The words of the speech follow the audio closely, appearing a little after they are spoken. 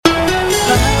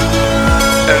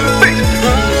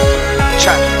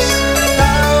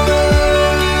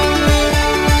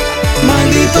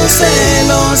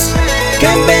celos que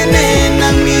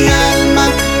envenenan mi alma,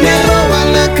 me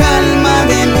roban la calma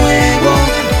de nuevo.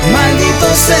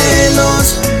 Malditos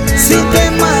celos, si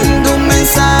te mando un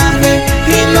mensaje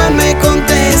y no me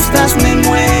contestas me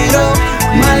muero.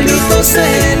 Malditos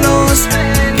celos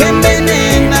que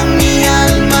envenenan mi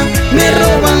alma, me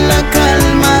roban la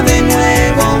calma de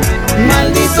nuevo.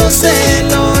 Malditos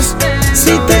celos,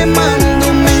 si te mando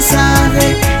un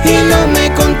mensaje y no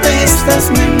me contestas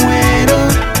me muero.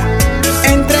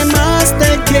 Entre más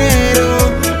te quiero,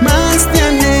 más te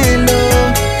anhelo.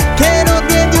 Quiero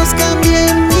que Dios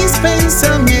cambie mis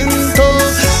pensamientos,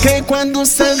 que cuando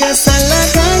salgas a la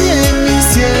calle mi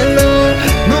cielo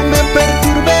no me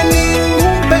perturbe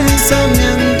ningún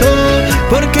pensamiento,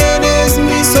 porque eres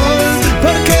mi sol,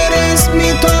 porque eres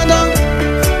mi todo,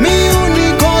 mi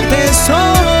único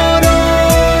tesoro.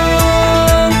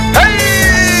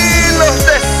 ¡Hey! Los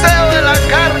deseos de la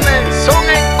carne son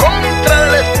en contra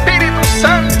del Espíritu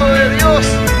Santo de Dios.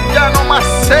 Ya no más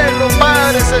celo,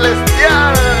 Padre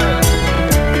Celestial.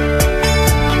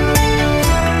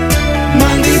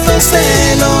 Malditos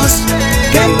celos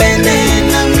que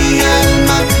envenenan mi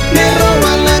alma, me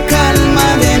roban la calma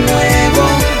de nuevo.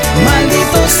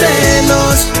 Malditos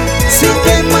celos, si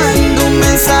te mando un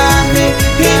mensaje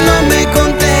y no me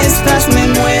contestas me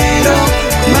muero.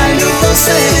 Malditos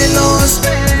celos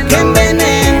que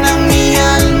envenenan mi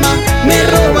alma, me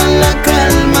roban la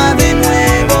calma de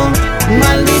nuevo.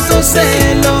 Malditos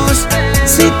celos,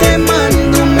 si te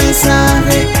mando un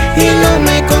mensaje y no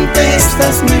me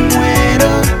contestas me muero.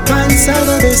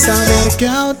 Cansado de saber que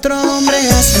a otro hombre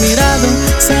has mirado,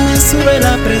 se me sube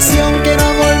la presión, quiero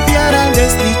golpear al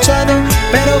desdichado.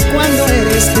 Pero cuando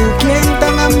eres tú quien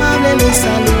tan amable le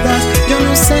saludas, yo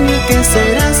no sé ni qué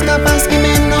serás capaz y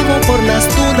me enojo por las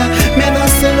dudas. Me da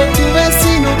celo tu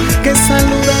vecino que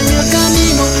saluda en el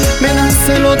camino, me da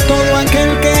celo todo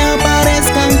aquel que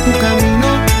aparezca en tu camino.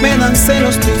 Me dan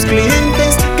celos tus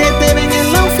clientes que te ven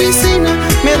en la oficina,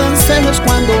 me dan celos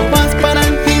cuando vas para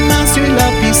el gimnasio y la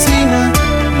piscina.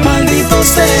 Malditos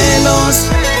celos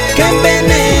que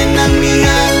envenenan mi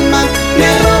alma, me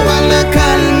roban la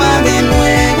calma de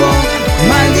nuevo.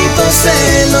 Malditos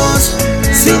celos,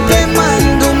 si te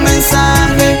mando un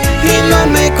mensaje y no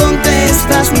me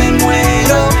contestas me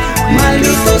muero.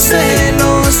 Malditos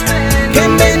celos que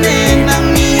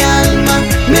envenenan mi alma,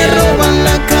 me roban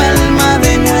la calma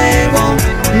de nuevo.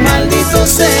 Malditos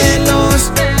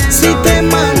celos, si te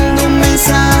mando un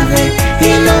mensaje y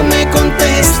no me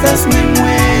contestas me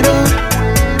muero.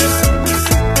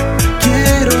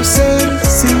 Quiero ser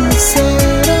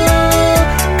sincero,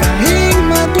 Caín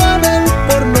mató a Abel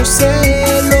por los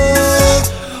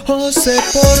celos, José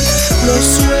por los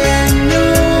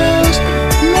sueños,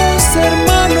 los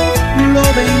hermanos lo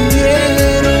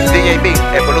vendieron. DJ Big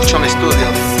Evolution Studio,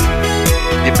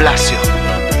 Di Blasio,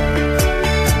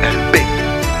 el Big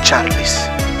Charles.